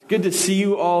Good to see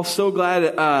you all. So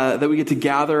glad that we get to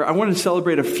gather. I wanted to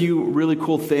celebrate a few really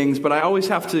cool things, but I always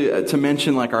have to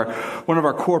mention like one of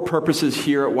our core purposes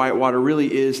here at Whitewater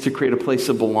really is to create a place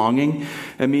of belonging,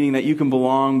 meaning that you can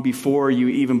belong before you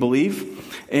even believe.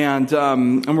 And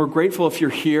we're grateful if you're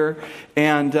here,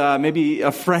 and maybe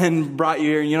a friend brought you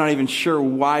here and you're not even sure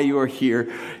why you are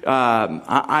here.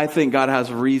 I think God has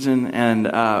a reason,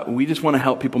 and we just want to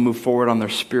help people move forward on their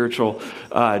spiritual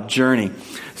journey.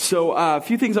 So a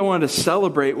few things I wanted to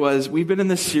celebrate was we've been in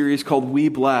this series called We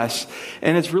Bless,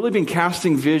 and it's really been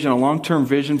casting vision, a long-term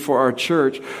vision for our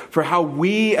church, for how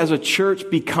we as a church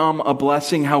become a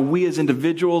blessing, how we as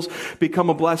individuals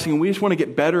become a blessing. We just want to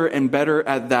get better and better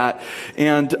at that.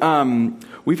 And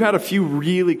we've had a few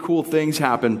really cool things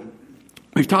happen.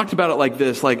 We've talked about it like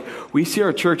this, like we see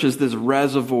our church as this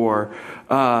reservoir,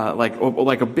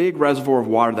 like a big reservoir of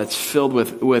water that's filled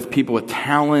with people with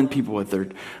talent, people with their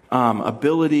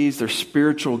abilities, their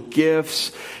spiritual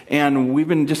gifts. And we've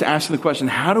been just asking the question,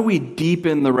 how do we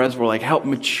deepen the reservoir, like help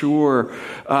mature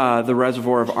the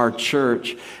reservoir of our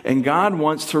church? And God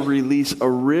wants to release a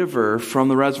river from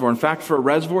the reservoir. In fact, for a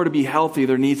reservoir to be healthy,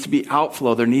 there needs to be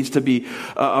outflow. There needs to be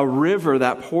a river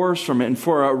that pours from it. And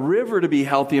for a river to be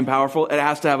healthy and powerful, it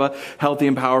has to have a healthy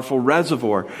and powerful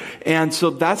reservoir. And so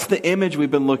that's the image we've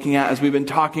been looking at as we've been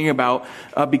talking about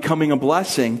becoming a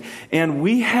blessing. And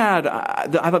we had,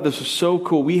 I thought this was so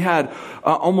cool, we had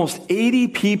almost 80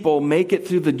 people make it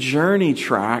through the journey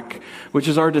track, which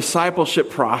is our discipleship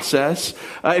process.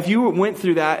 If you went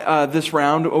through that this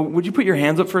round, would you put your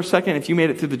hands up for a second if you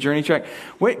made it through the journey track?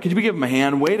 Wait, could you give them a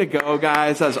hand? Way to go,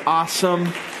 guys. That's awesome.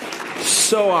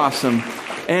 So awesome.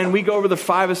 And we go over the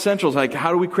 5 essentials, like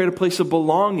how do we create a place of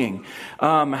belonging?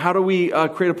 How do we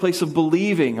create a place of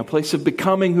believing, a place of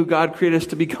becoming who God created us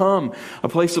to become, a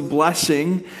place of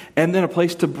blessing, and then a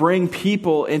place to bring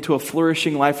people into a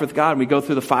flourishing life with God. And we go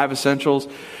through the 5 essentials.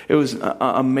 It was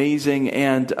amazing,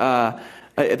 and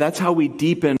that's how we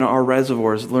deepen our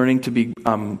reservoirs, learning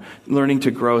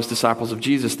to grow as disciples of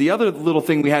Jesus. The other little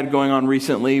thing we had going on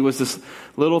recently was this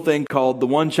little thing called the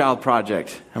One Child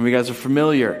Project. How many of you guys are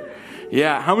familiar?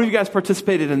 Yeah, how many of you guys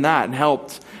participated in that and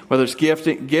helped? Whether it's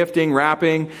gifting,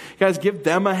 rapping. You guys give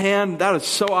them a hand. That is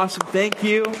so awesome. Thank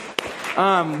you.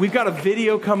 We've got a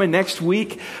video coming next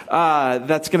week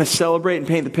that's going to celebrate and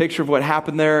paint the picture of what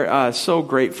happened there. So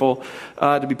grateful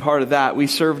to be part of that. We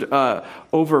served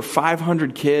over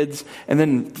 500 kids and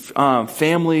then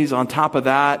families on top of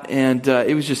that. And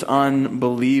it was just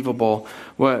unbelievable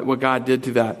what God did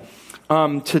to that.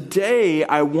 Today,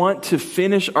 I want to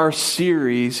finish our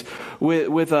series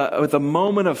with a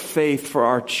moment of faith for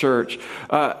our church.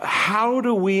 How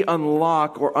do we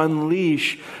unlock or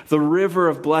unleash the river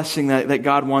of blessing that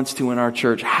God wants to in our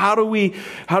church? How do we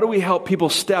help people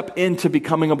step into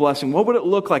becoming a blessing? What would it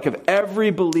look like if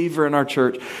every believer in our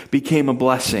church became a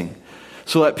blessing?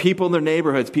 So that people in their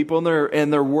neighborhoods, people in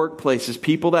their workplaces,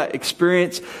 people that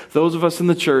experience those of us in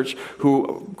the church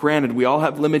who, granted, we all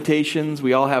have limitations,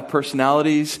 we all have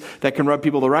personalities that can rub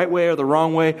people the right way or the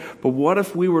wrong way, but what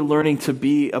if we were learning to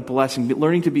be a blessing,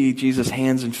 learning to be Jesus'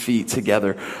 hands and feet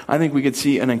together? I think we could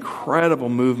see an incredible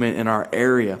movement in our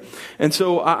area. And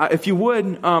so if you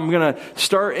would, I'm going to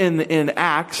start in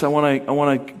Acts. I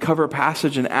want to cover a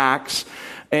passage in Acts.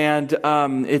 And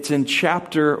it's in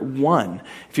chapter 1.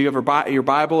 If you have your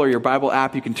Bible or your Bible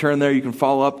app, you can turn there. You can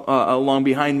follow up along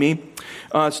behind me.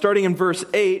 Starting in verse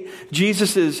 8,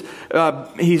 Jesus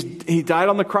he died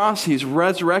on the cross. He's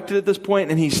resurrected at this point,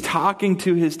 and he's talking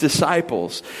to his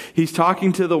disciples. He's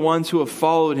talking to the ones who have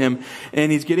followed him,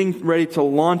 and he's getting ready to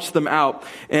launch them out.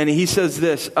 And he says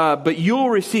this, but you will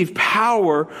receive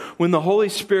power when the Holy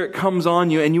Spirit comes on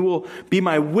you, and you will be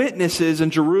my witnesses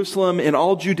in Jerusalem, in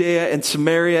all Judea and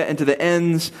Samaria, and to the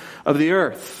ends of the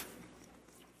earth.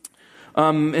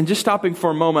 And just stopping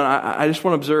for a moment, I just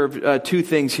want to observe 2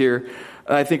 things here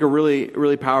I think are really,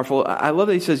 really powerful. I love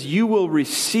that he says, you will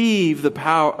receive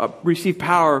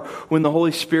power when the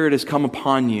Holy Spirit has come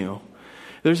upon you.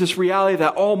 There's this reality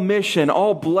that all mission,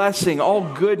 all blessing,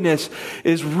 all goodness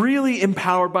is really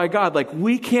empowered by God. Like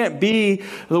we can't be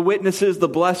the witnesses, the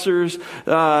blessers,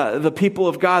 the people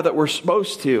of God that we're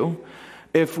supposed to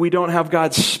if we don't have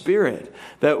God's Spirit.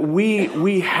 That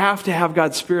we have to have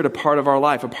God's Spirit a part of our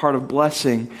life, a part of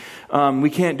blessing. We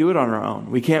can't do it on our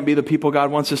own. We can't be the people God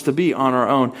wants us to be on our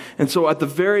own. And so at the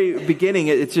very beginning,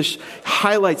 it just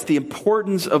highlights the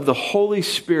importance of the Holy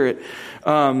Spirit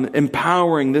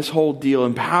empowering this whole deal,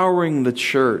 empowering the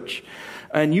church.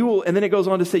 And then it goes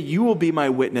on to say, you will be my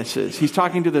witnesses. He's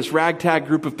talking to this ragtag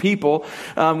group of people.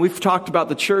 We've talked about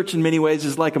the church in many ways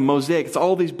as like a mosaic. It's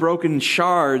all these broken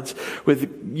shards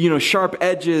with, sharp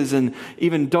edges and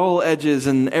even dull edges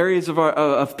and areas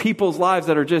of people's lives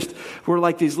that we're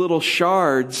like these little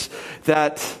shards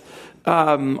that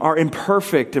are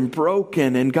imperfect and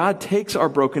broken, and God takes our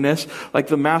brokenness like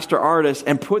the master artist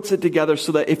and puts it together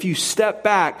so that if you step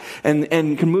back and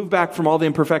can move back from all the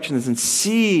imperfections and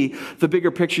see the bigger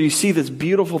picture, you see this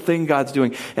beautiful thing God's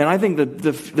doing. And I think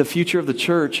the future of the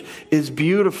church is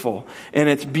beautiful, and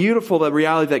it's beautiful, the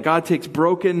reality that God takes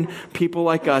broken people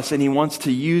like us and He wants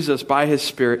to use us by His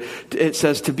Spirit. It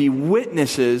says to be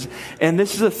witnesses, and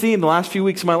this is a theme the last few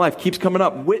weeks of my life keeps coming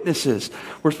up. Witnesses.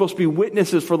 We're supposed to be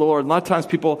witnesses for the Lord. A lot of times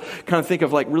people kind of think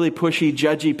of like really pushy,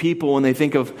 judgy people when they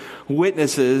think of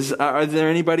witnesses. Are there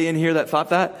anybody in here that thought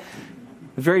that?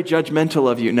 Very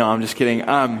judgmental of you. No, I'm just kidding.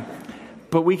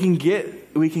 But we can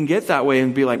get that way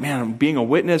and be like, man, being a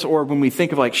witness. Or when we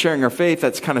think of like sharing our faith,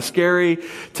 that's kind of scary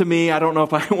to me. I don't know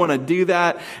if I want to do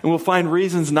that. And we'll find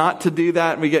reasons not to do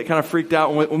that. And we get kind of freaked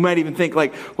out. And we might even think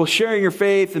like, well, sharing your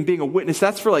faith and being a witness,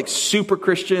 that's for like super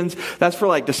Christians. That's for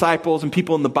like disciples and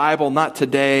people in the Bible, not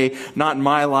today, not in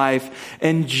my life.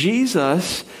 And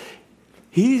Jesus,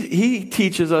 He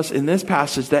teaches us in this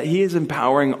passage that He is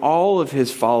empowering all of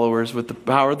His followers with the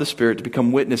power of the Spirit to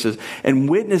become witnesses. And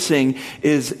witnessing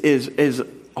is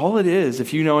all it is.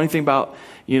 If you know anything about,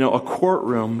 a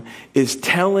courtroom, is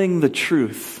telling the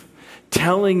truth.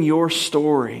 Telling your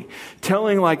story,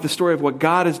 telling like the story of what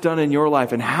God has done in your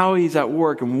life and how He's at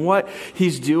work and what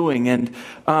He's doing. And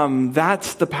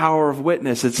that's the power of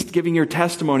witness. It's giving your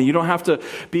testimony. You don't have to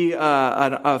be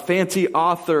a fancy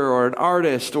author or an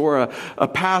artist or a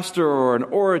pastor or an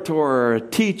orator or a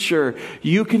teacher.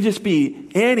 You can just be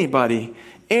anybody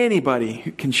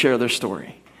who can share their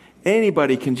story.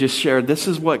 Anybody can just share, this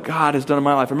is what God has done in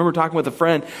my life. I remember talking with a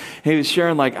friend, and he was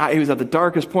sharing like, he was at the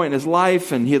darkest point in his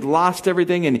life, and he had lost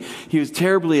everything, and he was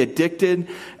terribly addicted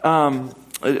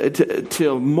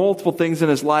to multiple things in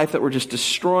his life that were just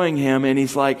destroying him. And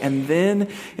he's like, and then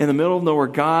in the middle of nowhere,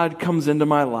 God comes into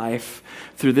my life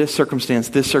through this circumstance,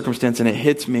 and it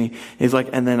hits me. He's like,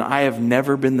 and then I have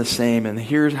never been the same. And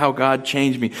here's how God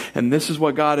changed me. And this is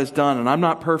what God has done. And I'm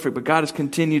not perfect, but God has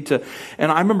continued to.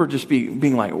 And I remember just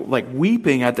being like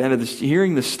weeping at the end of this,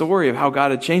 hearing the story of how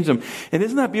God had changed him. And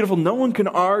isn't that beautiful? No one can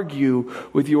argue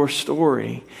with your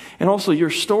story. And also your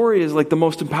story is like the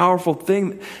most powerful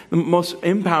thing, the most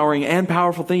empowering and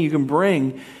powerful thing you can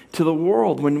bring to the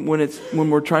world when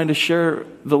we're trying to share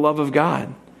the love of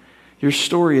God. Your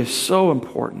story is so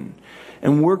important.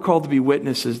 And we're called to be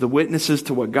witnesses, the witnesses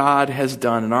to what God has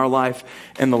done in our life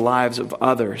and the lives of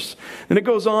others. And it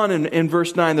goes on in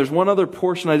verse 9. There's one other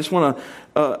portion I just want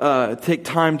to take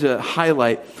time to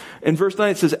highlight. In verse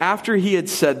 9 it says, after he had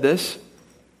said this,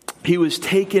 he was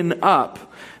taken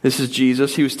up. This is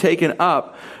Jesus. He was taken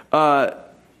up. And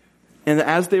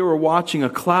as they were watching, a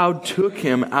cloud took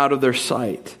him out of their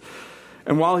sight.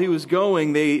 And while he was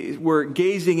going, they were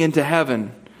gazing into heaven.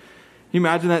 Can you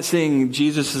imagine that scene?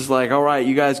 Jesus is like, all right,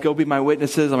 you guys go be my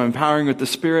witnesses. I'm empowering with the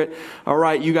Spirit. All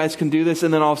right, you guys can do this.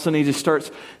 And then all of a sudden he just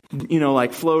starts,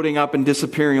 like floating up and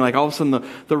disappearing. Like all of a sudden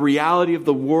the reality of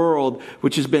the world,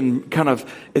 which has been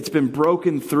it's been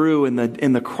broken through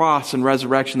in the cross and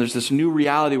resurrection. There's this new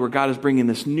reality where God is bringing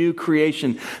this new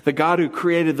creation. The God who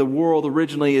created the world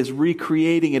originally is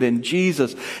recreating it in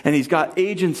Jesus. And He's got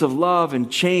agents of love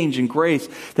and change and grace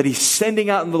that He's sending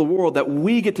out into the world that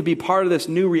we get to be part of this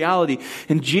new reality.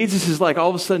 And Jesus is like all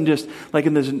of a sudden just like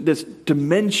in this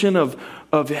dimension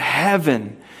of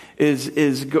heaven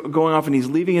is going off, and He's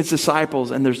leaving His disciples,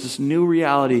 and there's this new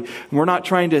reality. And we're not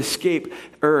trying to escape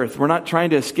earth. We're not trying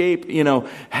to escape,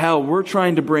 hell. We're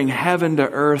trying to bring heaven to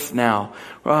earth now.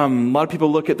 A lot of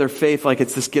people look at their faith like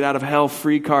it's this get out of hell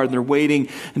free card, and they're waiting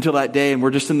until that day, and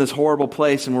we're just in this horrible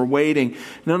place, and we're waiting.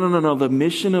 No. The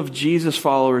mission of Jesus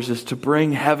followers is to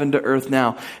bring heaven to earth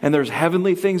now. And there's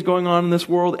heavenly things going on in this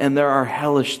world, and there are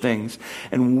hellish things.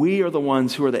 And we are the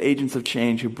ones who are the agents of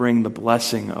change who bring the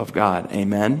blessing of God.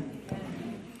 Amen?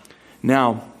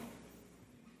 Now,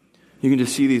 you can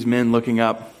just see these men looking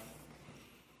up,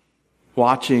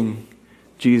 watching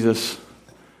Jesus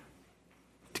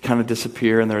to kind of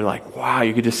disappear, and they're like, wow,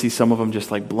 you could just see some of them just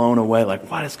like blown away,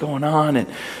 like, what is going on? And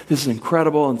this is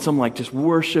incredible. And some like just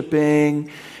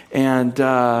worshiping, and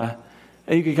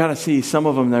you can kind of see some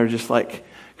of them, they're just like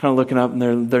kind of looking up,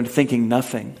 and they're thinking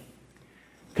nothing.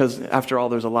 Because after all,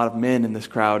 there's a lot of men in this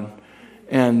crowd.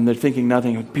 And they're thinking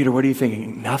nothing. Peter, what are you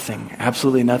thinking? Nothing.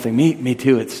 Absolutely nothing. Me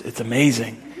too. It's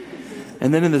amazing.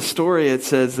 And then in the story, it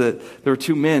says that there were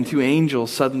two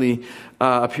angels suddenly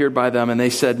appeared by them, and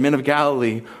they said, "Men of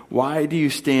Galilee, why do you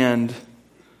stand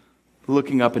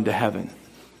looking up into heaven?"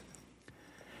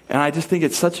 And I just think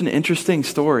it's such an interesting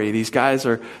story. These guys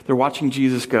they're watching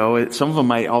Jesus go. Some of them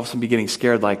might all of a sudden be getting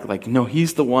scared, like, no,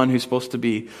 he's the one who's supposed to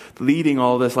be leading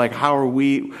all this. Like, how are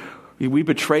we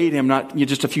betrayed him not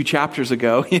just a few chapters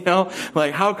ago,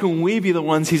 Like, how can we be the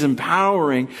ones he's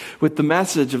empowering with the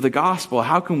message of the gospel?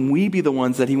 How can we be the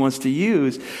ones that he wants to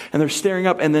use? And they're staring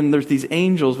up, and then there's these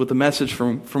angels with the message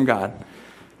from God.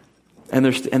 And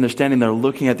they're standing there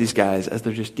looking at these guys as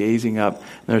they're just gazing up,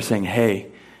 and they're saying, "Hey,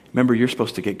 remember, you're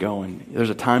supposed to get going. There's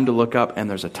a time to look up and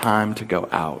there's a time to go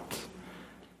out.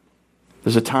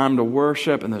 There's a time to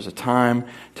worship and there's a time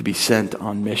to be sent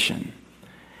on mission."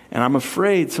 And I'm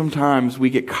afraid sometimes we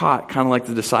get caught, kind of like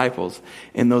the disciples,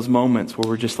 in those moments where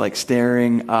we're just like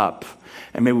staring up.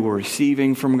 And maybe we're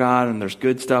receiving from God and there's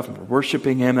good stuff and we're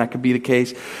worshiping Him. That could be the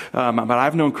case. But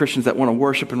I've known Christians that want to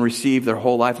worship and receive their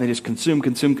whole life and they just consume.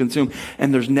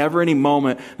 And there's never any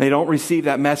moment they don't receive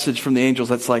that message from the angels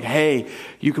that's like, "Hey,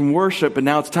 you can worship, but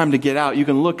now it's time to get out. You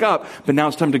can look up, but now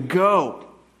it's time to go."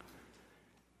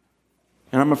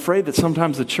 And I'm afraid that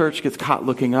sometimes the church gets caught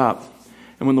looking up.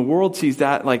 And when the world sees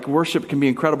that, like, worship can be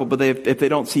incredible, but if they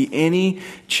don't see any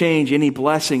change, any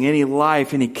blessing, any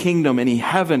life, any kingdom, any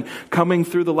heaven coming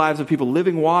through the lives of people,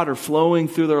 living water flowing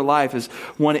through their life is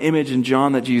one image in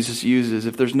John that Jesus uses.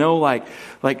 If there's no like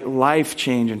life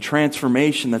change and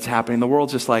transformation that's happening, the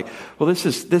world's just like, well, this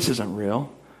isn't real.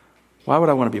 Why would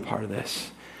I want to be a part of this?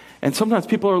 And sometimes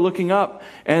people are looking up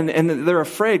and they're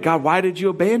afraid, "God, why did you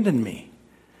abandon me?"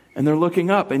 And they're looking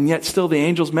up, and yet still the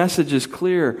angel's message is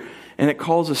clear. And it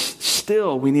calls us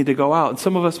still, we need to go out. And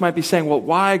some of us might be saying, "Well,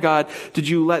 why, God, did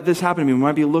you let this happen to me?" We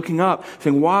might be looking up,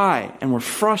 saying, "Why?" And we're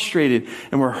frustrated,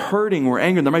 and we're hurting, we're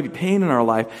angry. There might be pain in our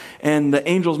life. And the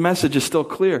angel's message is still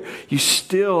clear. You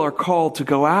still are called to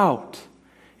go out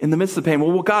in the midst of the pain.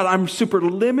 Well, God, I'm super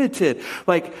limited.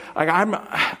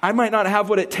 I might not have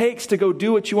what it takes to go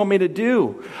do what you want me to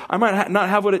do. I might not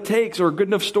have what it takes, or a good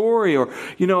enough story, or,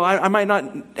 I might not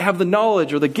have the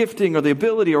knowledge or the gifting or the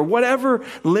ability or whatever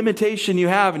limitation you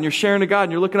have, and you're sharing to God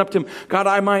and you're looking up to Him. God,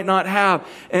 I might not have.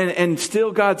 And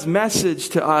still God's message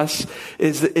to us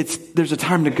is that there's a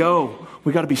time to go.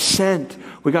 We got to be sent.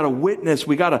 We got to witness.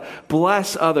 We got to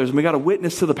bless others. And we got to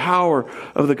witness to the power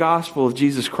of the gospel of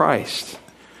Jesus Christ.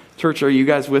 Church, are you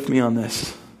guys with me on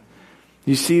this?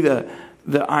 You see the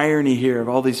irony here of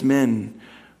all these men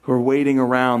who are waiting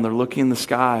around. They're looking in the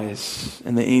skies,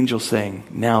 and the angel saying,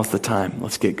 "Now's the time.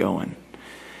 Let's get going."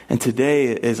 And today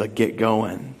is a get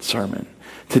going sermon.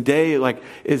 Today,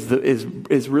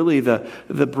 is really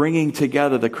the bringing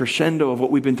together, the crescendo of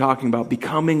what we've been talking about,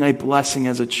 becoming a blessing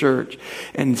as a church,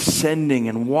 and sending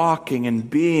and walking and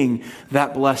being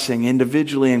that blessing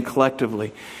individually and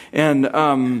collectively. And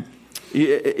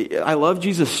I love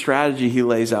Jesus' strategy He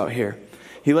lays out here.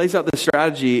 He lays out the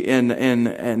strategy in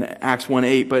Acts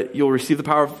 1:8, but you'll receive the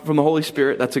power from the Holy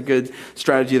Spirit. That's a good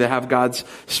strategy to have God's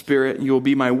Spirit. You will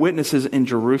be my witnesses in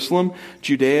Jerusalem,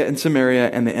 Judea, and Samaria,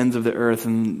 and the ends of the earth.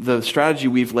 And the strategy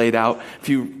we've laid out, if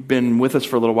you've been with us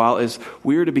for a little while, is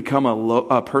we are to become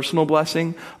a personal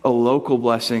blessing, a local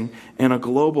blessing, and a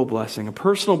global blessing. A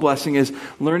personal blessing is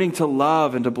learning to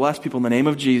love and to bless people in the name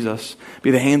of Jesus, be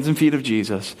the hands and feet of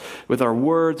Jesus, with our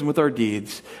words and with our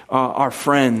deeds, our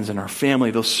friends and our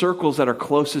family, those circles that are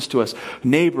closest to us,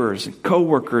 neighbors and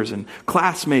coworkers and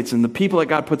classmates and the people that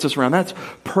God puts us around. That's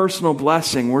personal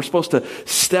blessing. We're supposed to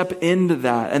step into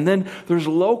that. And then there's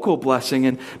local blessing.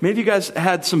 And maybe you guys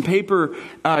had some paper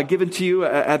given to you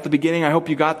at the beginning. I hope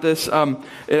you got this.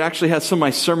 It actually has some of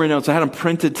my sermon notes. I had them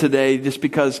printed today just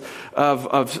because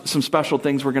of some special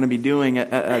things we're going to be doing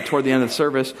toward the end of the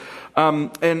service.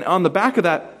 And on the back of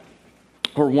that,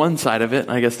 or one side of it,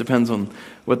 I guess depends on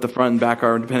what the front and back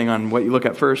are, depending on what you look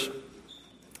at first,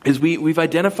 is we've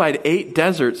identified 8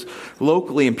 deserts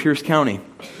locally in Pierce County.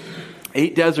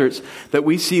 8 deserts that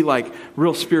we see like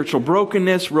real spiritual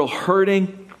brokenness, real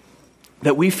hurting,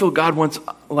 that we feel God wants,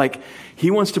 He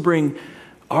wants to bring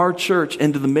our church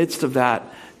into the midst of that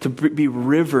to be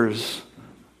rivers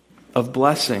of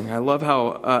blessing. I love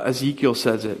how Ezekiel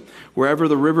says it. Wherever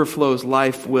the river flows,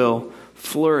 life will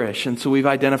flourish. And so we've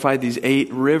identified these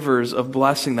 8 rivers of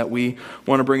blessing that we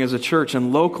want to bring as a church.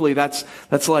 And locally, that's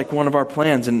like one of our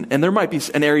plans. And there might be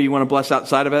an area you want to bless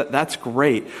outside of it. That's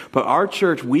great. But our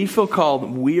church, we feel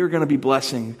called, we are going to be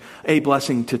a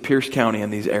blessing to Pierce County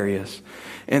in these areas.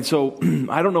 And so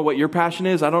I don't know what your passion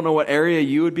is. I don't know what area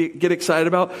you would get excited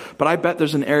about. But I bet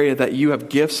there's an area that you have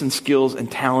gifts and skills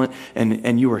and talent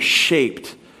and you are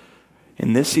shaped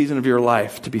in this season of your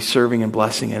life to be serving and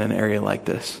blessing in an area like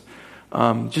this.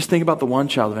 Just think about the One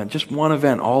Child event, just one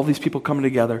event, all these people coming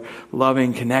together,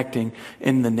 loving, connecting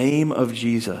in the name of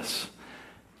Jesus.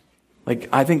 Like,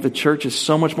 I think the church is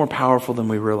so much more powerful than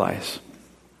we realize.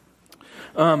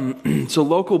 So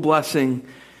local blessing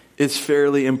is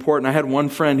fairly important. I had one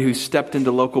friend who stepped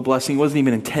into local blessing. He wasn't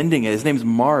even intending it. His name's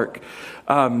Mark.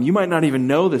 You might not even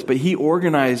know this, but he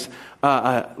organized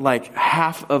like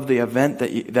half of the event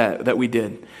that we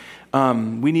did.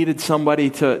 We needed somebody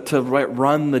to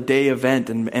run the day event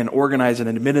and organize it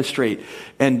and administrate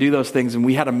and do those things. And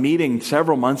we had a meeting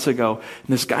several months ago. And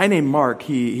this guy named Mark,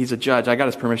 he's a judge. I got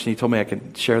his permission. He told me I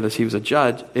could share this. He was a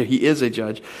judge. He is a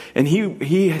judge. And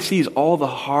he sees all the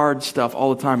hard stuff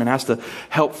all the time and has to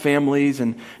help families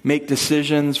and make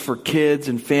decisions for kids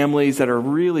and families that are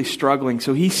really struggling.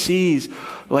 So he sees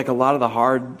like a lot of the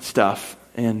hard stuff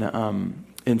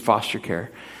in foster care.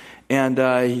 And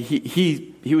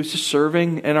he was just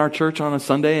serving in our church on a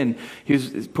Sunday, and he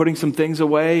was putting some things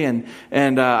away.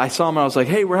 And I saw him. And I was like,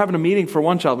 "Hey, we're having a meeting for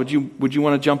One Child. Would you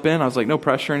want to jump in?" I was like, "No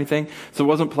pressure or anything." So it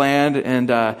wasn't planned.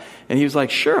 And he was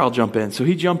like, "Sure, I'll jump in." So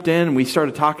he jumped in, and we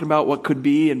started talking about what could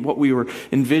be and what we were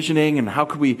envisioning and how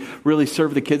could we really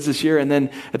serve the kids this year. And then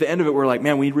at the end of it, we're like,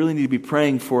 "Man, we really need to be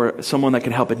praying for someone that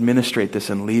can help administrate this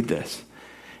and lead this."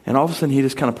 And all of a sudden, he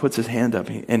just kind of puts his hand up,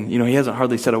 and he hasn't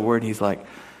hardly said a word. He's like,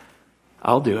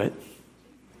 "I'll do it."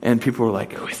 And people were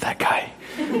like, "Who is that guy?"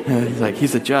 And he's like,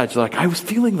 "He's a judge." They're like, "I was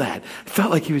feeling that. I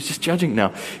felt like he was just judging."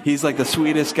 No, he's like the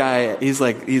sweetest guy. He's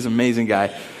an amazing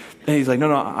guy. And he's like,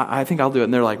 no, I think I'll do it.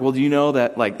 And they're like, "Well, do you know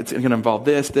that like it's going to involve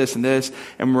this, this, and this,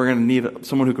 and we're going to need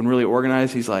someone who can really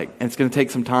organize?" He's like, "And it's going to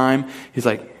take some time." He's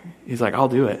like, "I'll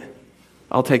do it.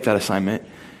 I'll take that assignment."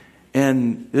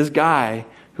 And this guy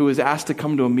who was asked to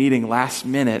come to a meeting last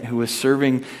minute, who was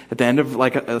serving at the end of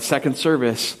like a second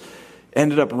service,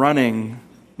 ended up running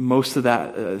most of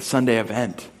that Sunday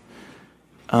event.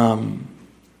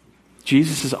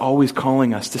 Jesus is always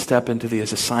calling us to step into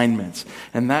these assignments.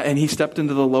 And he stepped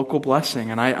into the local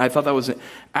blessing. And I thought that was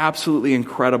absolutely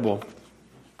incredible.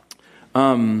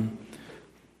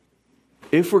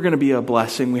 If we're going to be a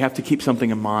blessing, we have to keep something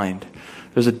in mind.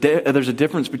 There's a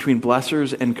difference between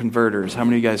blessers and converters. How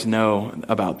many of you guys know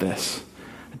about this?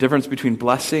 The difference between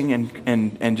blessing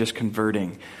and just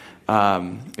converting.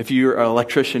 If you're an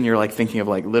electrician, you're like thinking of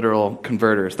like literal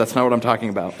converters. That's not what I'm talking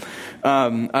about.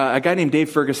 A guy named Dave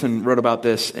Ferguson wrote about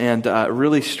this, and it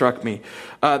really struck me.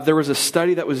 There was a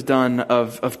study that was done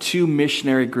of two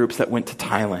missionary groups that went to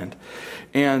Thailand.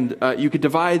 And you could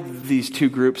divide these two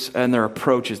groups and their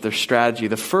approaches, their strategy.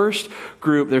 The first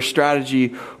group, their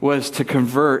strategy was to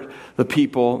convert the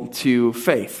people to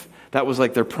faith. That was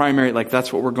like their primary, like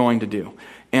that's what we're going to do.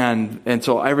 And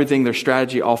so everything, their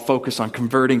strategy, all focused on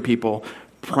converting people.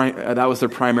 That was their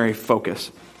primary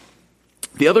focus.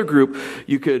 The other group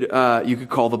you could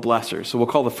call the blessers. So we'll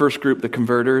call the first group the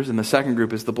converters, and the second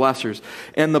group is the blessers.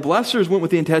 And the blessers went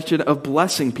with the intention of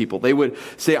blessing people. They would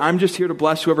say, "I'm just here to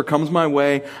bless whoever comes my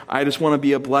way. I just want to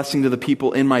be a blessing to the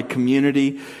people in my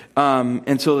community."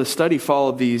 And so the study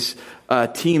followed these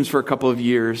teams for a couple of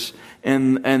years.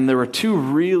 And there were two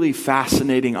really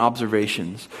fascinating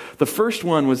observations. The first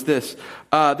one was this.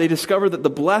 They discovered that the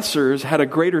blessers had a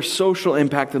greater social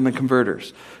impact than the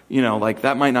converters. Like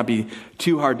that might not be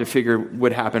too hard to figure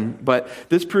would happen. But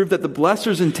this proved that the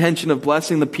blessers' intention of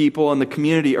blessing the people and the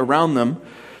community around them,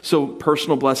 so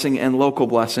personal blessing and local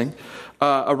blessing,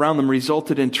 around them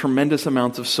resulted in tremendous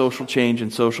amounts of social change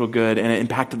and social good, and it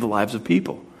impacted the lives of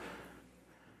people.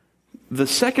 The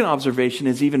second observation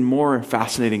is even more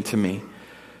fascinating to me.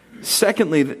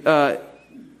 Secondly,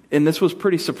 and this was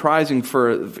pretty surprising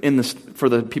for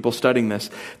the people studying this,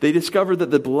 they discovered that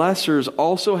the blessers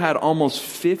also had almost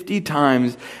 50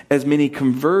 times as many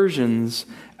conversions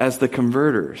as the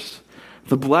converters.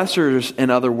 The blessers, in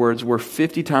other words, were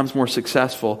 50 times more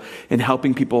successful in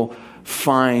helping people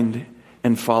find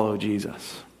and follow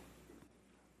Jesus.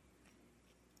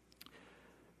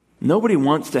 Nobody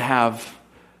wants to have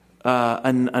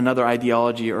another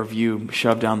ideology or view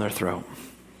shoved down their throat.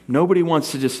 Nobody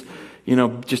wants to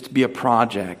just be a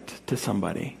project to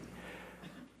somebody.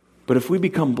 But if we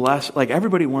become blessed, like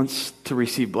everybody wants to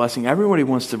receive blessing, everybody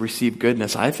wants to receive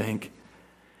goodness, I think.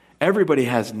 Everybody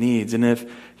has needs. And if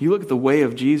you look at the way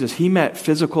of Jesus, he met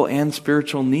physical and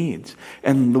spiritual needs.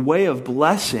 And the way of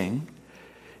blessing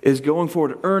is going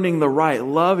forward, earning the right,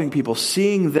 loving people,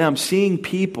 seeing them, seeing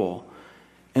people,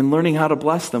 and learning how to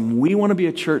bless them. We want to be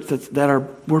a church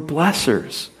we're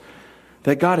blessers.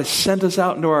 That God has sent us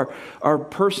out into our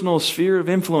personal sphere of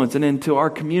influence and into our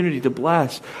community to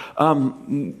bless.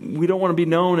 We don't want to be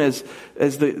known as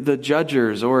the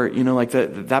judgers, or, like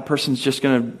that person's just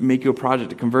going to make you a project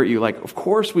to convert you. Like, of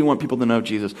course we want people to know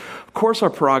Jesus. Of course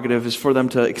our prerogative is for them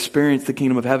to experience the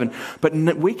kingdom of heaven. But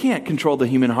we can't control the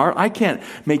human heart. I can't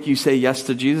make you say yes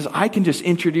to Jesus. I can just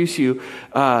introduce you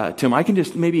to him. I can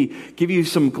just maybe give you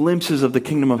some glimpses of the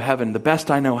kingdom of heaven, the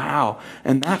best I know how.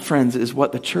 And that, friends, is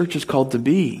what the church is called to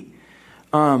be.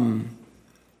 I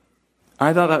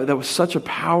thought that was such a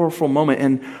powerful moment.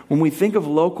 And when we think of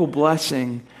local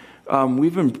blessing,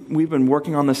 we've been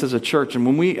working on this as a church. And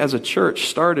when we as a church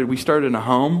started, we started in a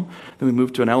home, then we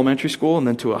moved to an elementary school, and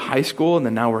then to a high school, and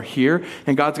then now we're here.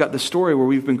 And God's got this story where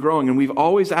we've been growing. And we've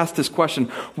always asked this question: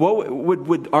 what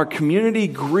would our community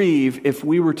grieve if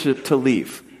we were to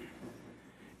leave?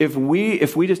 If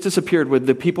we just disappeared, would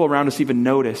the people around us even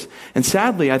notice? And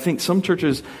sadly, I think some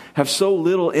churches have so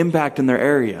little impact in their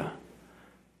area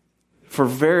for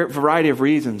a variety of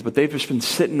reasons, but they've just been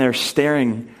sitting there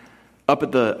staring up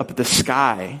at the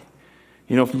sky,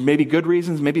 for maybe good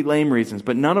reasons, maybe lame reasons,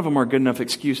 but none of them are good enough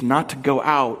excuse not to go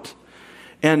out.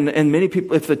 And many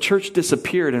people, if the church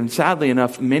disappeared, and sadly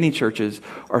enough, many churches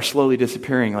are slowly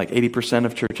disappearing, like 80%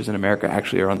 of churches in America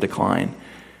actually are on decline.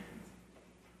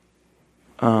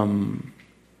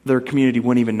 Their community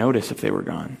wouldn't even notice if they were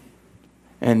gone.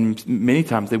 And many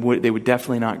times they would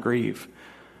definitely not grieve.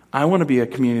 I want to be a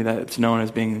community that's known as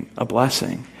being a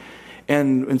blessing.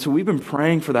 And so we've been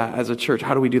praying for that as a church.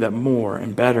 How do we do that more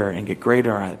and better and get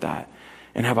greater at that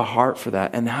and have a heart for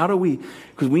that? And how do we,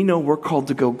 because we know we're called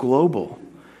to go global.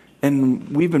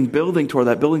 And we've been building toward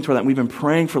that. And we've been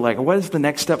praying for, what is the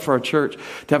next step for our church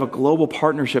to have a global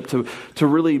partnership to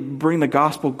really bring the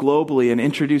gospel globally and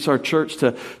introduce our church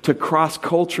to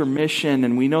cross-culture mission.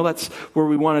 And we know that's where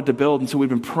we wanted to build. And so we've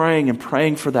been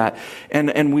praying for that.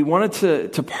 And we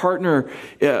wanted to partner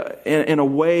in a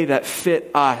way that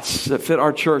fit us, that fit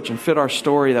our church and fit our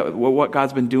story, that what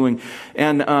God's been doing.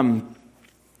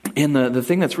 And the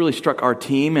thing that's really struck our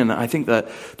team, and I think that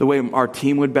the way our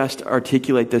team would best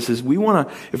articulate this is,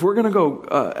 if we're going to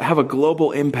go have a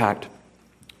global impact,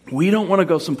 we don't want to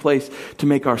go someplace to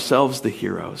make ourselves the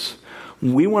heroes.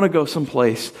 We want to go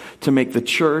someplace to make the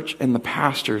church and the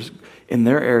pastors in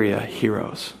their area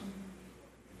heroes.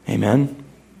 Amen?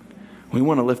 We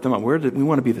want to lift them up. We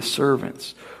want to be the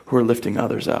servants who are lifting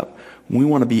others up. We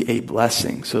want to be a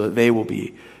blessing so that they will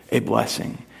be a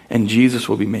blessing, and Jesus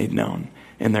will be made known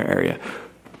in their area.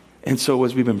 And so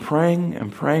as we've been praying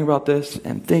about this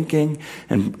and thinking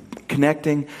and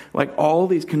connecting, all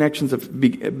these connections have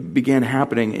began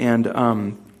happening, and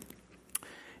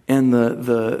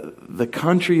the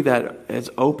country that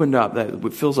has opened up,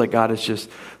 that feels like God is just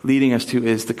leading us to,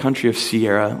 is the country of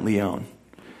Sierra Leone.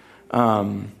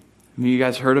 Have you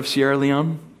guys heard of Sierra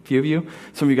Leone? A few of you?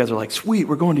 Some of you guys are like, sweet,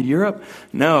 we're going to Europe?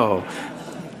 No.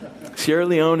 Sierra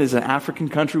Leone is an African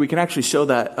country. We can actually show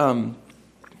that.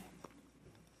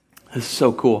 This is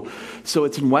so cool. So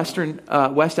it's in West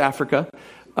Africa,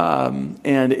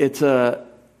 and it's a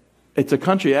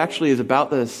country. It actually is about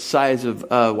the size of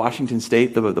Washington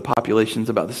State. The population's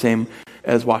about the same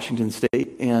as Washington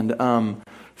State, and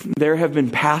there have been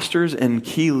pastors and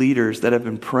key leaders that have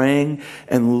been praying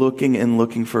and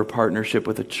looking for a partnership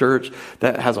with a church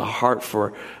that has a heart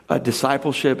for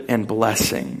discipleship and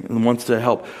blessing, and wants to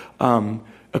help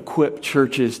equip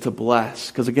churches to bless.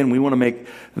 Because again, we want to make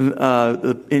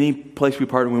any place we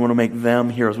partner, we want to make them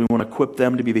heroes. We want to equip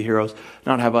them to be the heroes,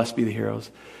 not have us be the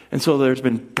heroes. And so there's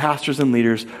been pastors and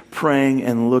leaders praying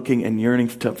and looking and yearning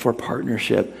for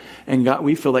partnership. And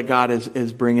we feel like God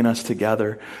is bringing us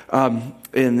together.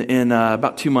 In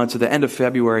about 2 months, at the end of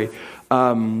February,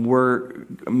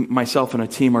 myself and a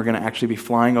team are going to actually be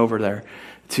flying over there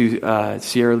to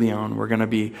Sierra Leone. We're going to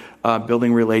be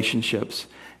building relationships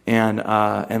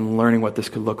and learning what this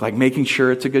could look like, making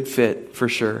sure it's a good fit for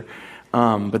sure.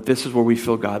 But this is where we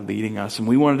feel God leading us, and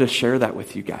we wanted to share that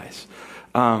with you guys.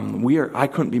 I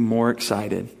couldn't be more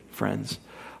excited, friends.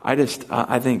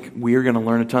 I think we are going to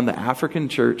learn a ton. The African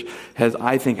church has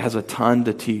a ton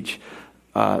to teach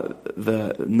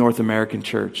the North American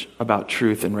church about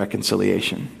truth and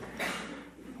reconciliation.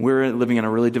 We're living in a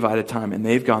really divided time, and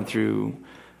they've gone through,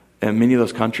 and many of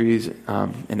those countries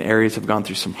and areas have gone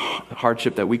through some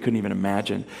hardship that we couldn't even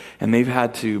imagine. And they've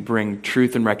had to bring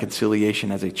truth and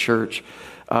reconciliation as a church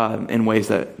in ways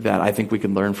that I think we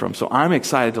can learn from. So I'm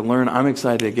excited to learn. I'm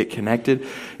excited to get connected.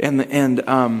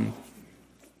 And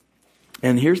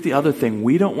here's the other thing: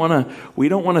 we don't want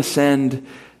to send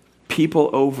people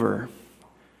over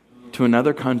to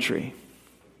another country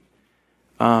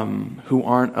who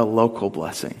aren't a local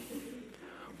blessing.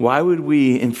 Why would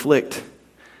we inflict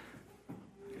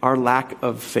our lack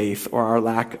of faith or our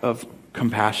lack of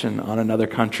compassion on another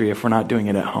country if we're not doing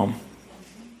it at home?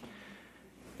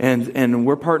 And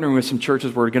we're partnering with some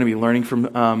churches where we're going to be learning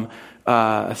from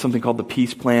something called the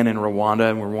Peace Plan in Rwanda,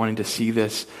 and we're wanting to see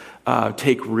this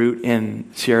take root in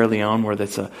Sierra Leone, where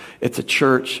it's a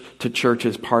church to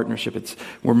churches partnership.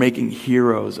 We're making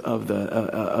heroes of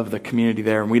the community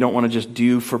there, and we don't want to just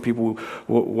do for people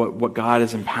what God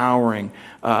is empowering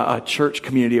a church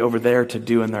community over there to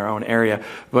do in their own area.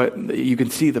 But you can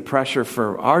see the pressure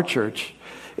for our church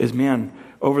is, man,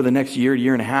 over the next year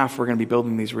and a half, we're going to be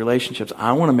building these relationships.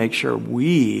 I want to make sure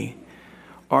we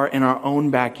are in our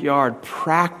own backyard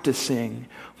practicing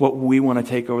what we want to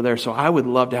take over there. So I would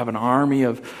love to have an army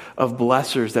of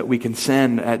blessers that we can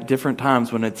send at different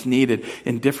times when it's needed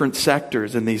in different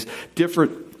sectors in these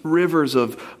different rivers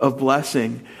of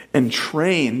blessing, and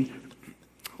train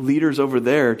leaders over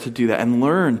there to do that and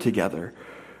learn together.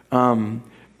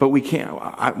 But we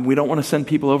can't. We don't want to send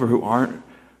people over who aren't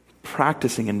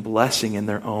practicing and blessing in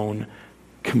their own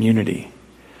community.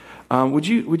 Would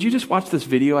you just watch this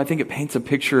video? I think it paints a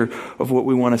picture of what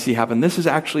we want to see happen. This is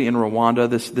actually in Rwanda,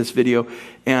 this video.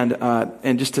 And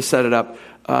just to set it up,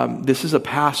 this is a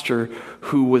pastor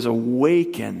who was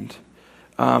awakened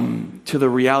to the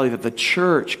reality that the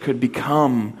church could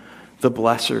become the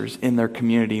blessers in their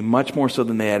community, much more so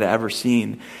than they had ever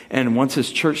seen. And once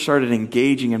his church started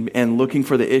engaging and looking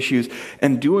for the issues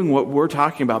and doing what we're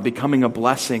talking about, becoming a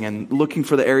blessing and looking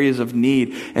for the areas of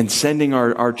need and sending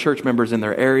our church members in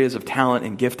their areas of talent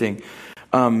and gifting,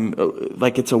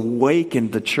 like it's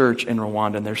awakened the church in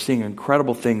Rwanda, and they're seeing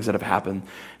incredible things that have happened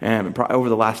over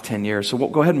the last 10 years. So we'll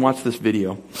go ahead and watch this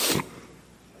video.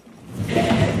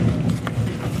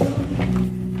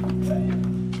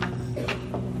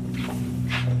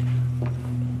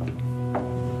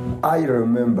 I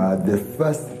remember the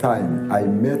first time I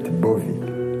met Bovic.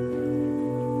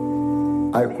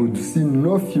 I could see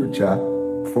no future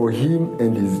for him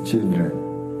and his children.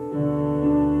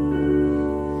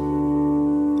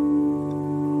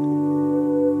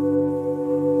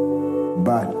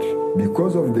 But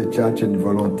because of the church and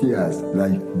volunteers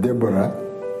like Deborah,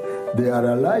 they are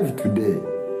alive today.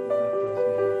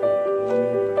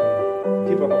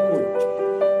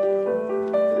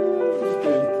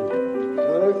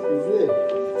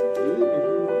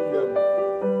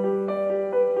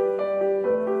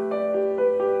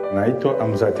 Naitwa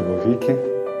Amzati Boviki.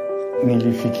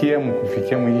 Nilifikia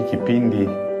mkufikia mwiki kipindi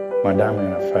madamu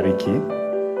anafariki.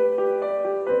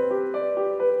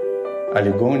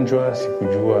 Aligonjwa,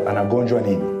 sikujua anagonjwa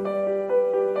nini.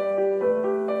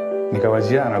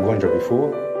 Nikawazia anagonjwa kifua,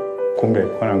 kumbe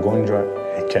alikuwa anagonjwa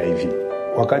HIV.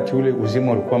 Wakati ule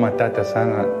uzima ulikuwa matata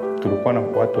sana, tulikuwa na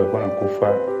watu walikuwa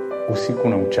nakufa usiku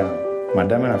na mchana.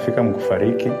 Madamu anafika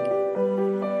mkufariki.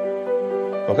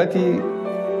 Wakati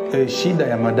shida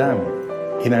ya madamu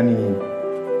inani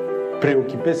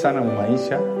preocupe sana mu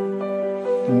maisha,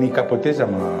 nikapoteza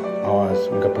mawazo.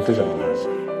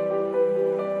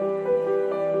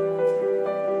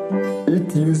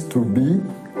 It used to be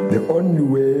the only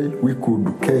way we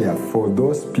could care for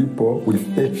those people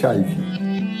with HIV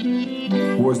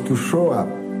was to show up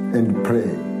and pray.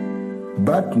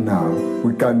 But now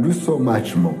we can do so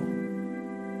much more.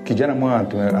 Kijana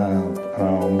mmoja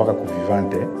anaombaka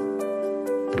kuvivante,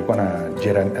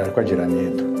 alikuwa jirani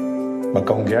yetu.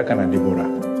 Bakaongeaka na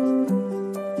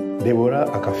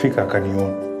Deborah akafika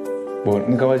akaniona.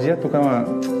 Nikawazia tu kama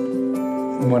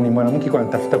mwanamke kwa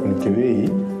anatafuta kunikebei.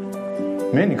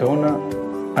 Mimi nikaona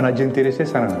anajiinteresse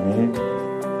sana na mimi.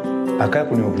 Akaya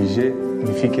kunioblige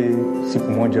nifike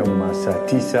siku moja saa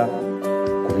 9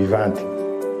 kuvivante.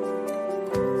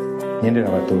 Niende na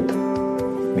watoto.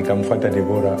 Nikamfuata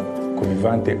Deborah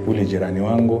kuvivante ule jirani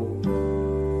wangu.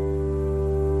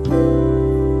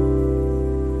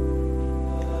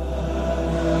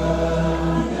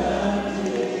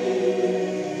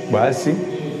 Basi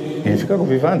nilifika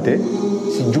kuvivante,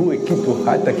 sijue kitu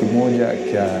hata kimoja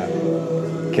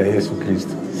kia Yesu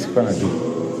Kristo. Sikuwa najua.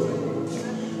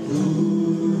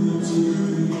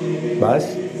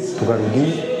 Basi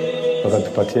tukarudi,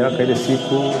 wakatupatia ile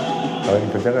siku,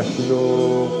 wakanipatia kilo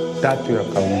 3 ya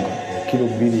kaunga, kilo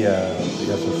 2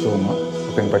 ya sosoma,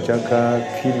 wakanipatia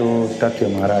kilo 3 ya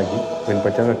maharagi,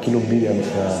 wakanipatia kilo 2 ya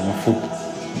mafuta,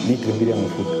 litri 2 ya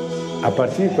mafuta. A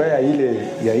partir kwa ya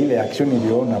ile action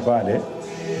niliona pale,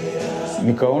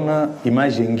 nikaona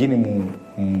image nyingine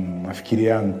mafikiri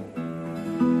yangu.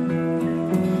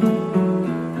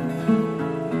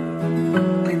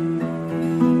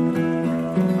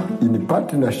 In part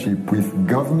partnership with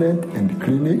government and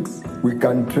clinics, we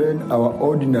can train our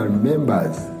ordinary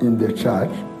members in the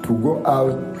church to go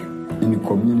out in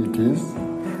communities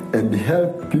and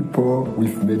help people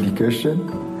with medication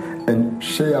and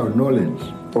share knowledge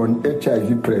on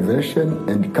HIV prevention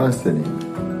and counseling.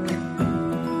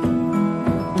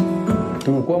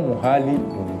 Tumekuwa muhali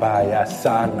mbaya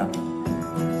sana.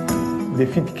 Du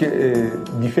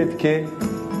fait que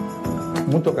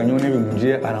mtu akanyona hivi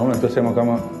mjia anaona tu sema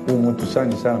kama huyu mtu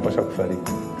sana pasha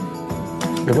kufariki.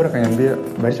 Bora kanyambia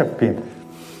baisha kupima.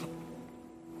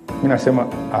 Mimi nasema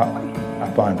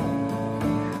hapana.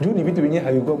 Juu ni vitu vyenyewe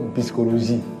havikuwa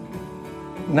psikoloji.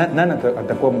 Nani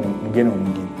atakuwa mgeni wa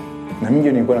mwingine? Na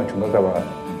mimi nilikuwa nachungaga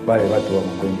wale watu wa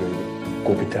magonjwa ile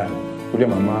kwa hospitali. Ule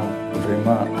mama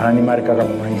vraiment ananimarika kama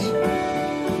mwanaishi.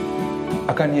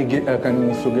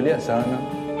 Akanisogelea sana.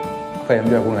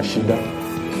 Akaniambia kuna shida.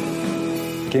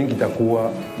 Kile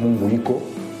kitakuwa Mungu iko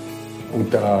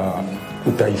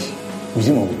utaishi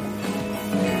uzima huu.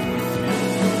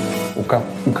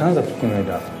 Ukaanza kukunywa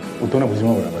dawa. Utaona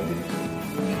uzima unabadilika.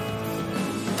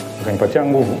 Akanipatia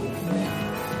nguvu.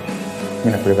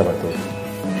 Mimi napeleka watoto.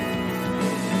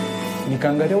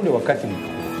 Nikaangalia ule wakati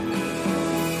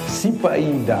sipa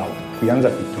hii dawa kuanza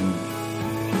kutumia.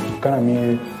 Kana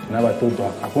mimi na watoto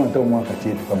hakuna hata mwaka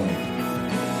chetu kama hivi.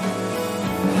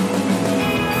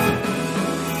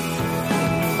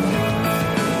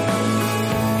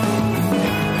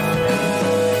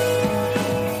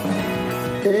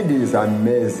 It is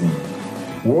amazing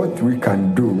what we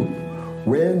can do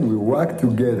when we work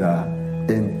together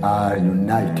and are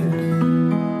united.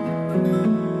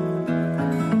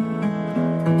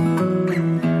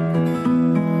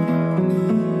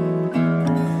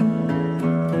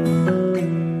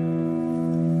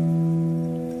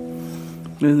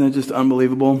 Isn't that just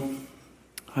unbelievable?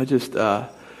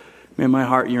 My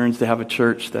heart yearns to have a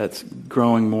church that's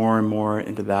growing more and more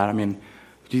into that. I mean,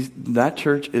 that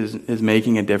church is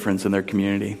making a difference in their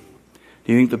community.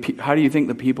 How do you think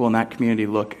the people in that community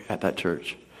look at that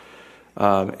church?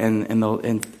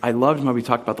 And I loved how we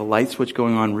talked about the light switch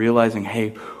going on, realizing,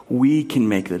 hey, we can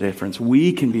make the difference.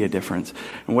 We can be a difference.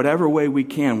 In whatever way we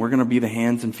can, we're going to be the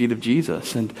hands and feet of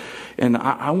Jesus. And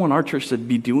I want our church to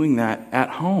be doing that at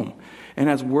home. And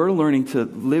as we're learning to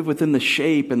live within the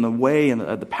shape and the way and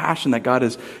the passion that God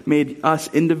has made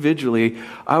us individually,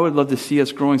 I would love to see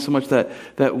us growing so much that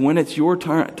when it's your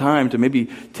time to maybe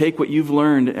take what you've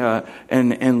learned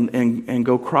and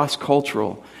go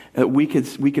cross-cultural, that we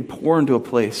could pour into a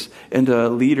place, into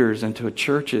leaders, into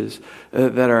churches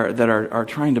that are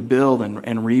trying to build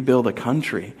and rebuild a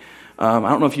country. I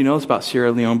don't know if you know this about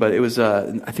Sierra Leone, but it was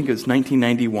I think it was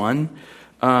 1991.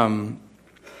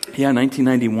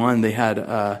 1991, they had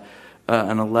an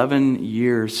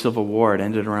 11-year civil war. It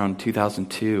ended around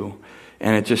 2002,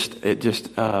 and it just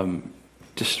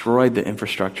destroyed the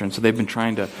infrastructure. And so they've been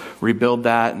trying to rebuild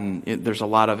that, and there's a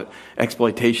lot of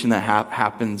exploitation that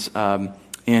happens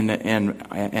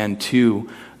in two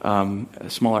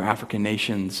smaller African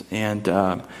nations.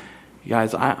 And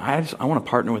guys, I want to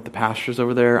partner with the pastors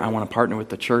over there. I want to partner with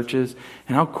the churches.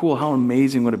 And how cool, how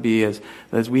amazing would it be as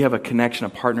we have a connection, a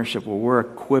partnership where we're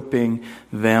equipping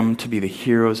them to be the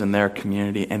heroes in their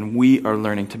community, and we are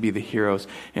learning to be the heroes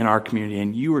in our community,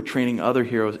 and you are training other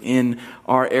heroes in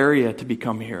our area to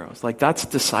become heroes. Like, that's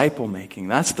disciple making.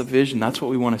 That's the vision. That's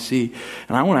what we want to see.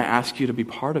 And I want to ask you to be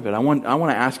part of it. I want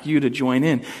to ask you to join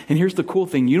in. And here's the cool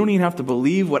thing. You don't even have to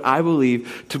believe what I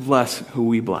believe to bless who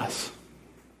we bless.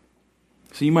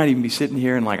 So you might even be sitting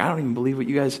here and like, I don't even believe what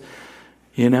you guys,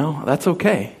 that's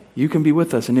okay. You can be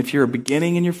with us. And if you're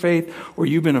beginning in your faith, or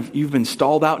you've been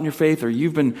stalled out in your faith, or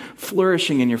you've been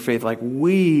flourishing in your faith, like,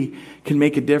 we can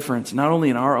make a difference, not only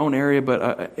in our own area,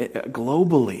 but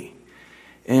globally.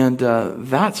 And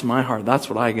that's my heart. That's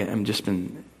what I am just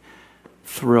been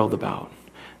thrilled about.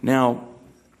 Now,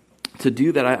 to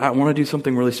do that, I want to do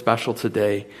something really special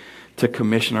today to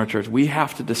commission our church. We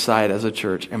have to decide as a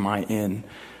church, am I in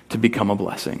to become a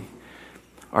blessing?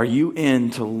 Are you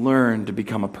in to learn to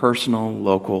become a personal,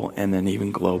 local, and then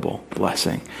even global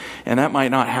blessing? And that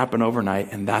might not happen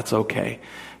overnight, and that's okay.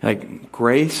 Like,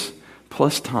 grace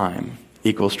plus time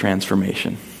equals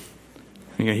transformation.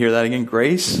 You're going to hear that again?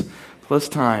 Grace plus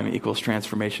time equals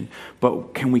transformation.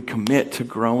 But can we commit to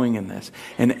growing in this?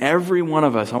 And every one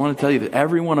of us, I want to tell you that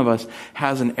every one of us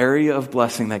has an area of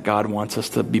blessing that God wants us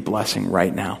to be blessing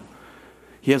right now.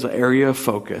 He has an area of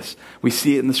focus. We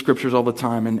see it in the scriptures all the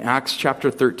time. In Acts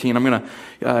chapter 13, I'm going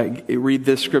to read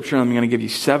this scripture, and I'm going to give you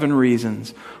 7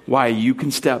 reasons why you can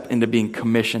step into being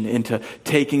commissioned, into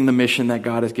taking the mission that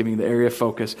God is giving you, the area of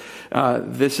focus.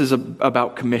 This is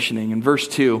about commissioning. In verse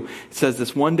 2, it says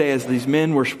this: one day as these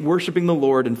men were worshiping the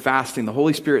Lord and fasting, the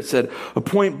Holy Spirit said,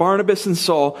 "Appoint Barnabas and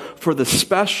Saul for the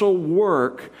special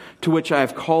work to which I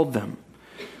have called them."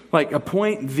 Like,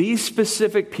 appoint these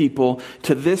specific people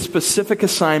to this specific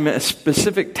assignment, a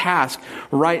specific task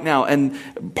right now. And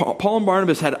Paul and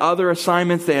Barnabas had other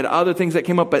assignments. They had other things that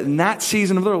came up. But in that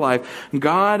season of their life,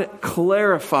 God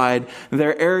clarified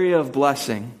their area of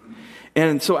blessing.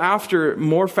 And so after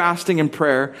more fasting and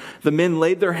prayer, the men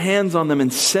laid their hands on them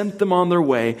and sent them on their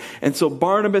way. And so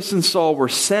Barnabas and Saul were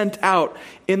sent out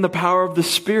in the power of the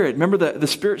Spirit. Remember, the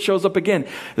Spirit shows up again.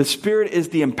 The Spirit is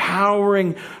the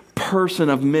empowering person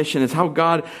of mission. It's how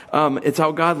God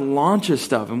launches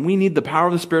stuff, and we need the power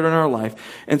of the Spirit in our life.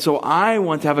 And so I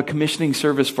want to have a commissioning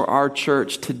service for our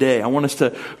church today. I want us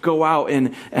to go out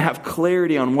and have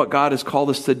clarity on what God has called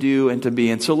us to do and to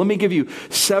be. And so let me give you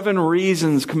 7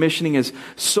 reasons commissioning is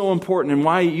so important and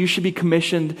why you should be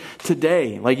commissioned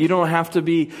today. Like, you don't have to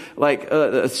be like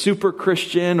a super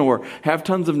Christian or have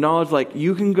tons of knowledge. Like,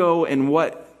 you can go in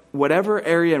whatever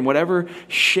area and whatever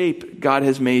shape God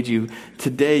has made you,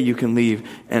 today you can leave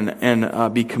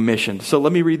and be commissioned. So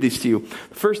let me read these to you.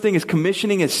 The first thing is,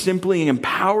 commissioning is simply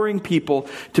empowering people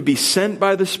to be sent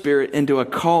by the Spirit into a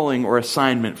calling or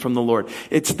assignment from the Lord.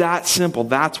 It's that simple.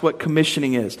 That's what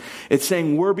commissioning is. It's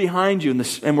saying we're behind you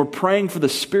and we're praying for the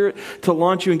Spirit to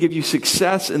launch you and give you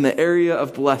success in the area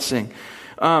of blessing.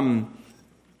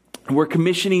 We're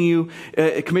commissioning you.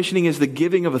 Commissioning is the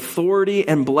giving of authority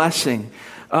and blessing.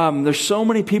 There's so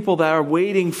many people that are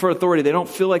waiting for authority. They don't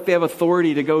feel like they have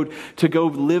authority to go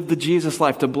live the Jesus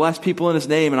life, to bless people in His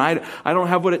name. And I don't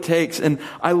have what it takes. And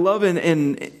I love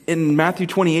in Matthew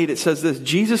 28, it says this: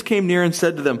 Jesus came near and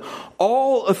said to them,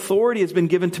 "All authority has been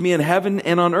given to me in heaven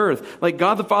and on earth." Like,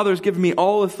 God the Father has given me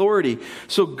all authority.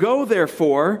 So go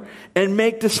therefore and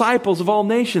make disciples of all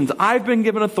nations. I've been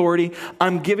given authority.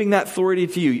 I'm giving that authority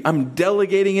to you. I'm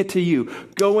delegating it to you.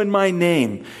 Go in my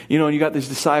name. And you got these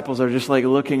disciples that are just like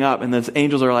looking up, and those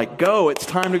angels are like, "Go, it's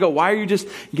time to go." Why are you just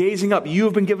gazing up? You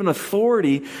have been given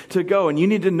authority to go. And you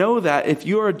need to know that if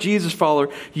you are a Jesus follower,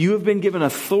 you have been given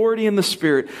authority in the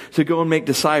Spirit to go and make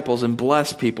disciples and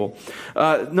bless people.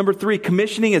 Number 3,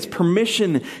 commissioning is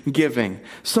permission giving.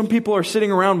 Some people are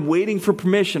sitting around waiting for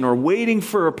permission or waiting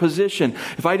for a position.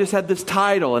 If I just had this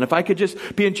title, and if I could just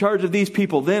be in charge of these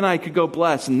people, then I could go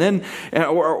bless. And then,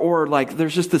 or like,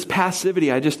 there's just this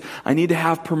passivity. I need to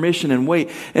have permission and wait.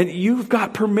 And you've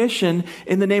got permission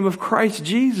in the name of Christ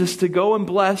Jesus to go and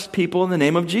bless people in the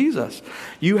name of Jesus.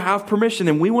 You have permission,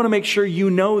 and we want to make sure you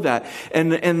know that.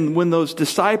 And when those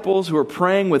disciples who were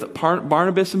praying with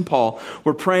Barnabas and Paul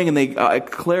were praying, and they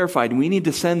clarified, we need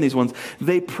to send these ones,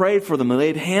 they prayed for them, they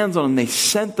laid hands on them, they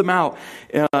sent them out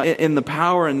in the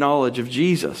power and knowledge of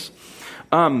Jesus.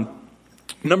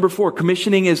 Number 4,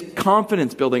 commissioning is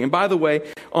confidence building. And by the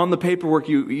way, on the paperwork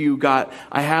you got,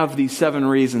 I have these 7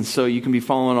 reasons, so you can be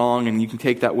following along and you can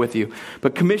take that with you.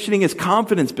 But commissioning is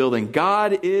confidence building.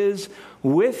 God is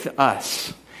with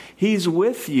us. He's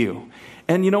with you.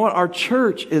 And you know what? Our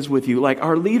church is with you. Like,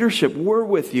 our leadership, we're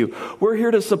with you. We're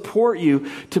here to support you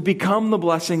to become the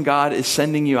blessing God is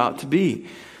sending you out to be.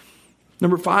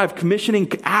 Number 5, commissioning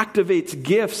activates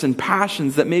gifts and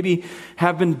passions that maybe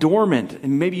have been dormant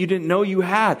and maybe you didn't know you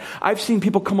had. I've seen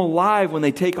people come alive when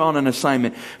they take on an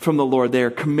assignment from the Lord. They are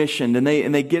commissioned and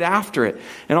they get after it.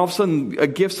 And all of a sudden,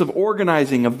 gifts of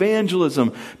organizing,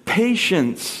 evangelism,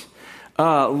 patience,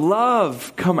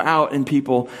 love come out in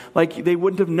people like they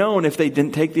wouldn't have known if they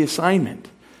didn't take the assignment.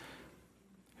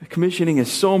 Commissioning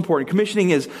is so important. Commissioning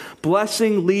is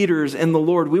blessing leaders in the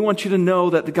Lord. We want you to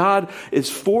know that God is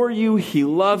for you, He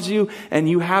loves you, and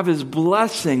you have His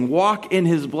blessing. Walk in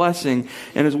His blessing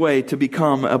and His way to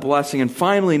become a blessing. And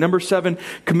finally, number 7,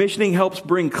 commissioning helps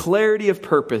bring clarity of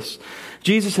purpose.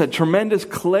 Jesus had tremendous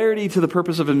clarity to the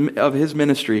purpose of His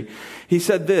ministry. He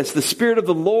said this: "The Spirit of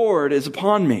the Lord is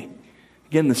upon me."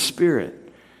 Again, the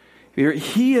Spirit.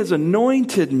 He has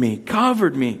anointed me,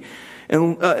 covered me,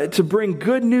 and to bring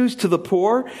good news to the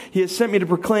poor. He has sent me to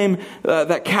proclaim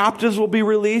that captives will be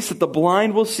released, that the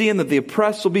blind will see, and that the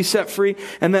oppressed will be set free,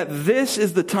 and that this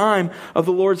is the time of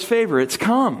the Lord's favor. It's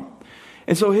come.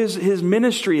 And so his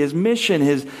ministry, his mission,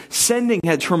 his sending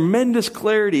had tremendous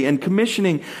clarity, and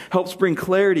commissioning helps bring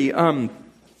clarity.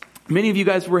 Many of you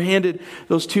guys were handed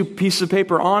those 2 pieces of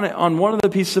paper. On one of the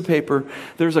pieces of paper,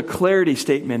 there's a clarity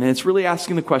statement, and it's really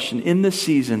asking the question, in this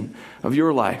season of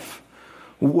your life,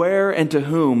 Where and to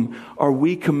whom are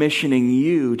we commissioning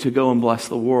you to go and bless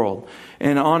the world?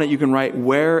 And on it you can write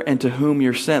where and to whom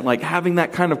you're sent. Like having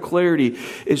that kind of clarity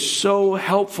is so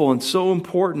helpful and so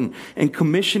important. And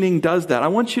commissioning does that. I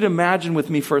want you to imagine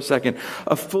with me for a second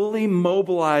a fully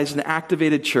mobilized and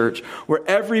activated church where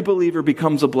every believer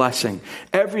becomes a blessing.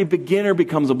 Every beginner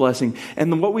becomes a blessing.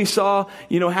 And then what we saw,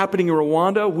 happening in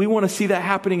Rwanda, we want to see that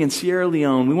happening in Sierra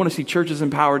Leone. We want to see churches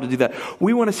empowered to do that.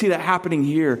 We want to see that happening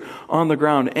here on the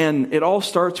ground. And it all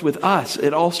starts with us.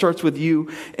 It all starts with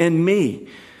you and me.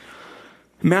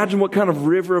 Imagine what kind of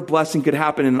river of blessing could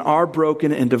happen in our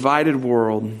broken and divided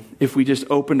world if we just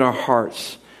opened our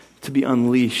hearts to be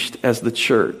unleashed as the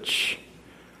church.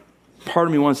 Part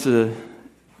of me wants to,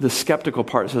 the skeptical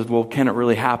part says, well, can it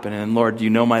really happen? And Lord, do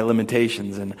you know my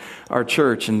limitations and our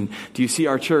church? And do you see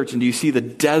our church? And do you see the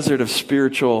desert of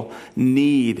spiritual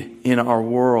need in our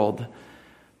world?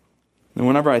 And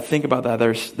whenever I think about that,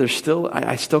 there's still,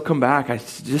 I still come back. I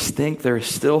just think there's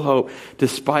still hope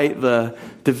despite the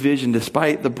division,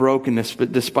 despite the brokenness,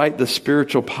 but despite the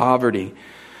spiritual poverty.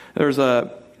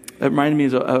 It reminded me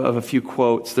of a few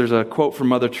quotes. There's a quote from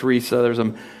Mother Teresa. There's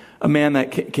a man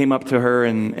that came up to her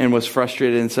and was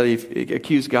frustrated and said he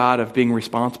accused God of being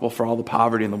responsible for all the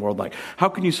poverty in the world. Like, how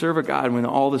can you serve a God when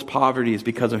all this poverty is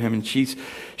because of him? And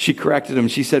she corrected him.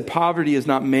 She said, poverty is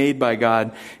not made by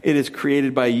God. It is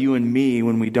created by you and me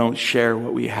when we don't share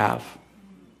what we have.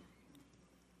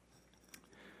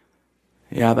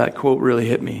 Yeah, that quote really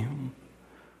hit me.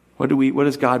 What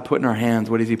does God put in our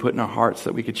hands? What does he put in our hearts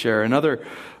that we could share? Another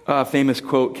famous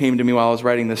quote came to me while I was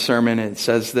writing this sermon. And it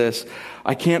says this: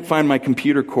 I can't find my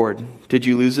computer cord. Did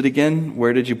you lose it again?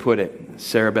 Where did you put it?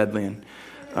 Sarah Bedlian.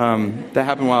 That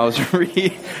happened while I was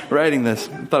writing this.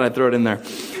 I thought I'd throw it in there.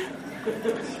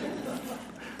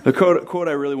 The quote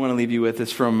I really want to leave you with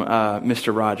is from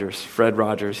Mr. Rogers, Fred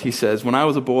Rogers. He says, when I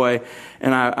was a boy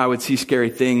and I would see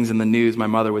scary things in the news, my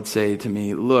mother would say to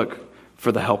me, look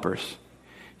for the helpers.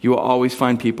 You will always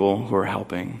find people who are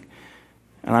helping.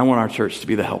 And I want our church to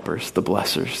be the helpers, the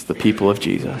blessers, the people of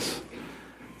Jesus.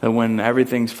 That when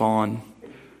everything's fallen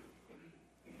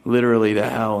literally to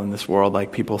hell in this world,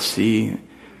 like people see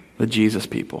the Jesus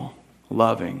people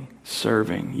loving,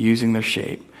 serving, using their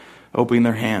shape, opening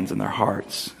their hands and their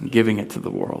hearts, and giving it to the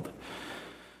world.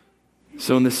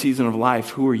 So in this season of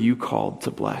life, who are you called to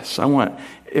bless?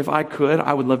 If I could,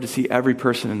 I would love to see every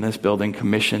person in this building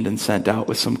commissioned and sent out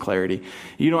with some clarity.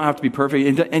 You don't have to be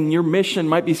perfect. And your mission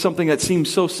might be something that seems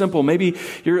so simple. Maybe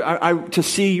to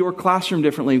see your classroom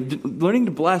differently. Learning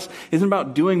to bless isn't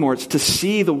about doing more. It's to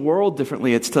see the world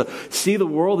differently. It's to see the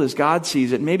world as God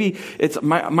sees it. Maybe it's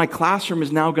my classroom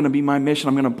is now going to be my mission.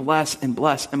 I'm going to bless and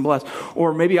bless and bless.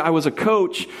 Or maybe I was a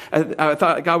coach. I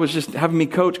thought God was just having me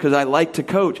coach because I like to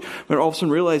coach. But all of a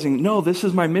sudden realizing, no, this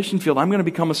is my mission field. I'm going to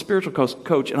become a spiritual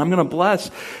coach. And I'm going to bless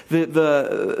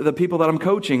the people that I'm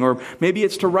coaching. Or maybe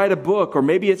it's to write a book, or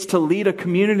maybe it's to lead a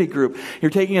community group. You're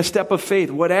taking a step of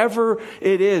faith. Whatever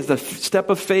it is, the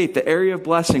step of faith, the area of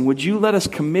blessing, would you let us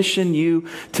commission you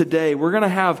today? We're going to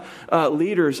have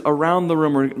leaders around the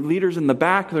room, or leaders in the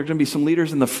back. There are going to be some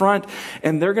leaders in the front,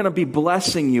 and they're going to be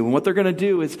blessing you. And what they're going to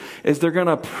do is they're going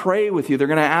to pray with you. They're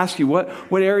going to ask you,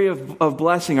 what area of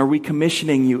blessing are we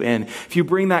commissioning you in? If you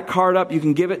bring that card up, you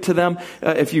can give it to them.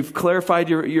 If you've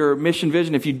clarified your mission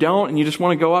vision. If you don't and you just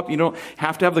want to go up, you don't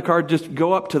have to have the card, just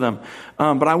go up to them.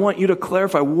 But I want you to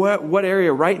clarify what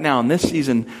area right now in this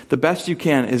season, the best you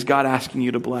can, is God asking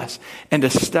you to bless and to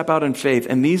step out in faith.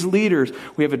 And these leaders,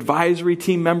 we have advisory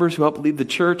team members who help lead the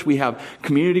church. We have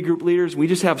community group leaders. We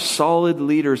just have solid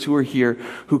leaders who are here,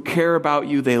 who care about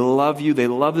you. They love you. They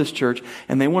love this church,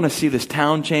 and they want to see this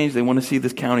town change. They want to see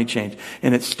this county change.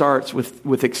 And it starts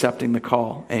with accepting the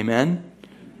call. Amen?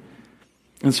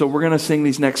 And so we're going to sing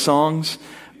these next songs.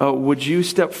 Would you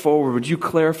step forward? Would you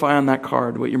clarify on that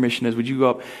card what your mission is? Would you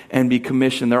go up and be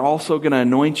commissioned? They're also going to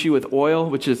anoint you with oil,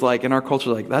 which is like in our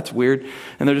culture, like that's weird.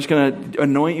 And they're just going to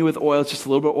anoint you with oil. It's just a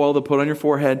little bit of oil to put on your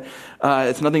forehead.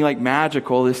 It's nothing like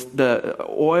magical. The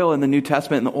oil in the New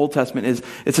Testament and the Old Testament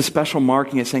it's a special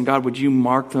marking. It's saying, God, would you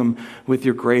mark them with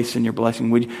your grace and your blessing?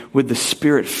 Would the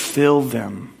Spirit fill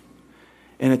them?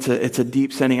 And it's a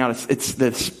deep sending out. It's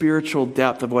the spiritual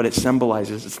depth of what it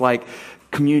symbolizes. It's like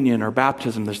communion or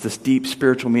baptism. There's this deep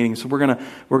spiritual meaning. So we're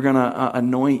gonna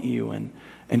anoint you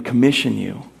and commission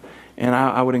you. And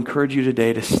I would encourage you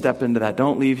today to step into that.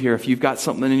 Don't leave here. If you've got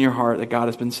something in your heart that God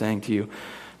has been saying to you,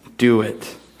 do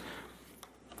it.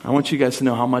 I want you guys to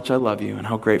know how much I love you and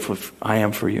how grateful I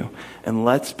am for you. And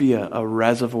let's be a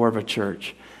reservoir of a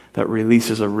church that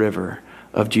releases a river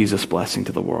of Jesus' blessing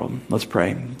to the world. Let's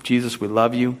pray. Jesus, we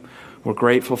love you. We're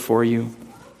grateful for you.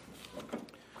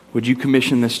 Would you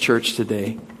commission this church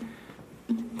today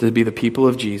to be the people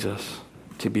of Jesus,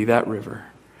 to be that river,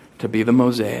 to be the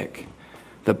mosaic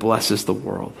that blesses the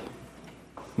world?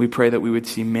 We pray that we would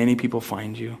see many people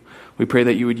find you. We pray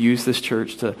that you would use this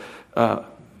church to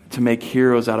make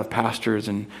heroes out of pastors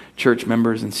and church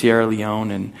members in Sierra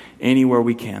Leone and anywhere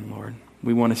we can, Lord.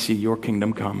 We want to see your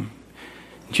kingdom come.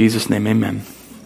 In Jesus' name, amen.